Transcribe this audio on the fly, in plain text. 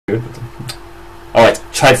Alright,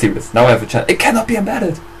 child series. Now I have a child. It cannot be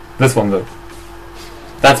embedded! This one though.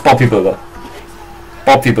 That's Poppy Builder.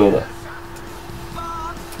 Poppy Builder.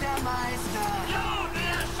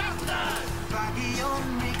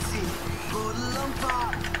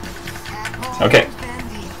 Okay.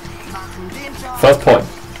 First point.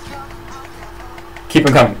 Keep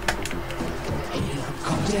him coming.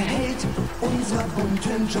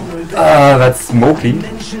 That's Mowgli.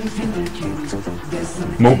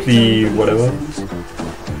 Mowgli, whatever.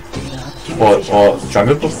 Or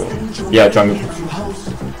Jungle Book? Yeah, Jungle Book.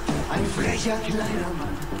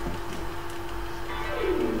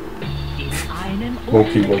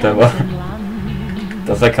 Mowgli, whatever.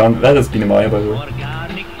 Does that count? That has been a Maya, by the way.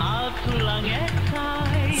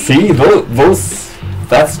 See, those.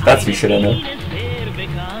 That's we should know.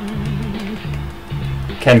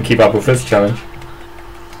 Can keep up with this challenge.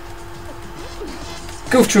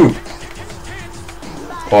 Goof Troop!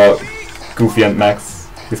 Or Goofy and Max,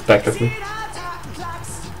 respectively.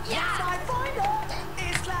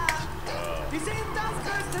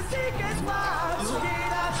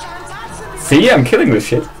 See, I'm killing this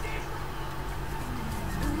shit.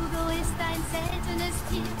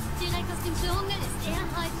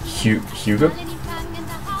 Hugo?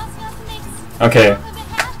 Okay.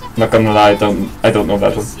 Not gonna lie, I don't know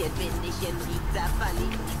that one.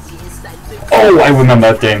 Oh, I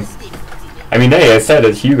remember that game. I mean, hey, I said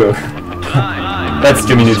it, Hugo. That's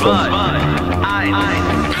Jimmy Neutron.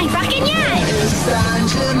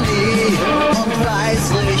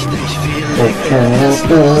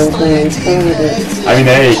 I mean,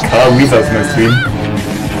 hey, Carl Weaser's my stream.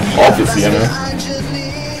 Obviously, I know.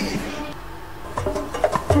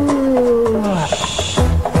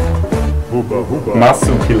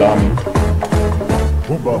 Masukilami.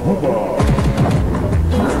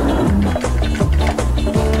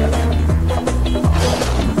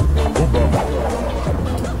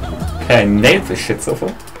 Okay, I nailed this shit so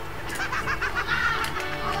far.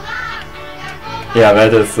 Yeah,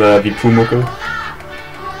 that is the Pumuckl.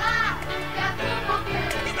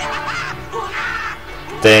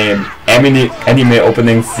 Damn, anime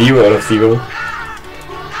opening 0 out of 0.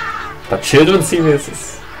 But children's series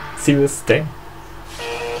is serious thing.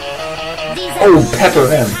 Oh, Pepper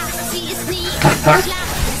M.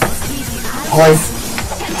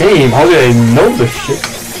 Damn, how did I know this shit?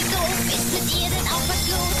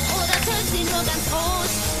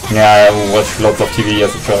 Yeah, I watched lots of TV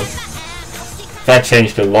as a child. That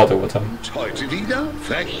changed a lot over time.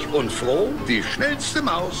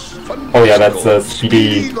 Oh yeah, that's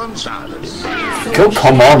Speedy. Oh,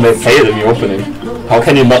 come on, they say it in the opening. How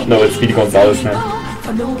can you not know it's Speedy Gonzales, man?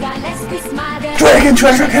 Dragon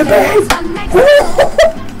Treasure Campaign!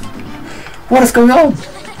 What is going on?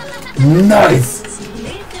 Nice!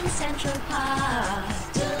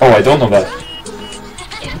 Oh, I don't know that.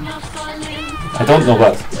 I don't know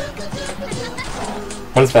that.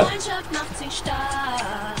 What is that?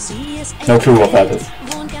 No clue what that is.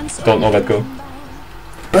 Don't know that go.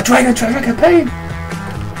 But Dragon Treasure Campaign!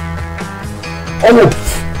 Oh!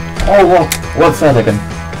 Oh, what's that again?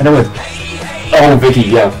 I know it. Oh, Vicky,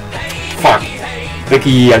 yeah. Fuck.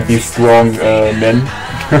 Vicky and these strong men.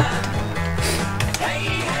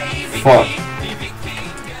 Fuck.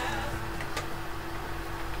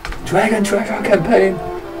 Dragon Treasure Campaign!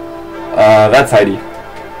 That's Heidi.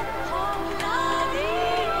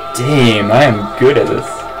 Damn, I am good at this.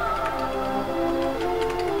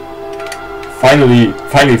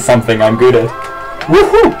 Finally something I'm good at.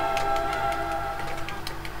 Woohoo!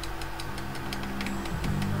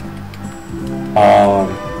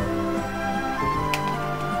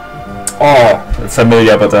 Oh, it's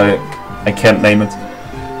familiar, but I can't name it.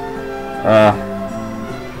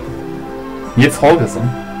 Jetzt Holgerson.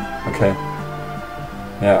 Okay.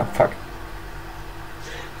 Yeah, fuck.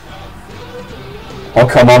 Oh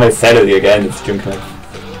come on, I said it again, it's Jim Knight.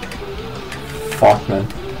 Fuck, man.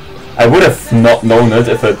 I would have not known it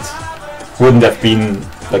if it wouldn't have been,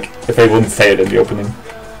 like, if I wouldn't say it in the opening.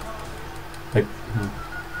 Like,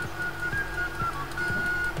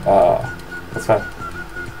 what's that?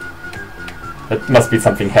 It must be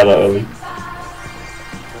something hella early.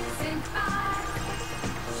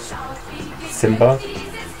 Simba?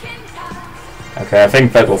 Okay, I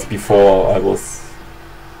think that was before I was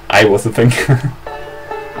a thing.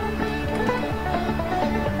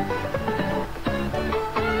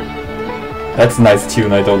 That's a nice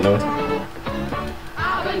tune, I don't know it.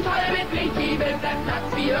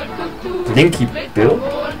 Blinky Bill?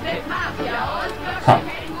 Huh.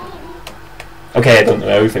 Okay, I don't know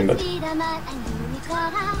everything, but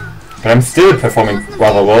I'm still performing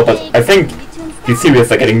rather well, but I think these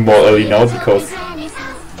series are getting more early now because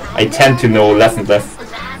I tend to know less and less.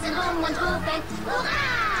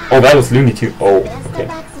 Oh, that was Looney Tunes. Oh, okay.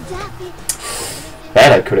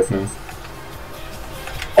 That I could have known.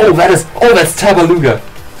 Oh, that's Tabaluga.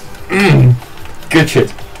 Good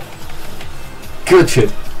shit. Good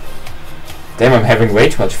shit. Damn, I'm having way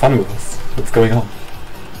too much fun with this. What's going on?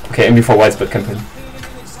 Okay, MB4 widespread campaign.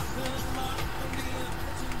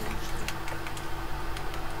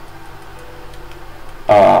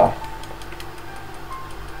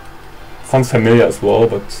 Sounds familiar as well,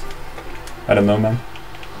 but I don't know, man.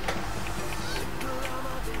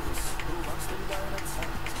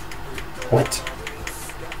 What?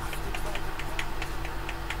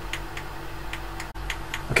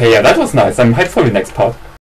 Okay, yeah, that was nice. I'm hyped for the next part.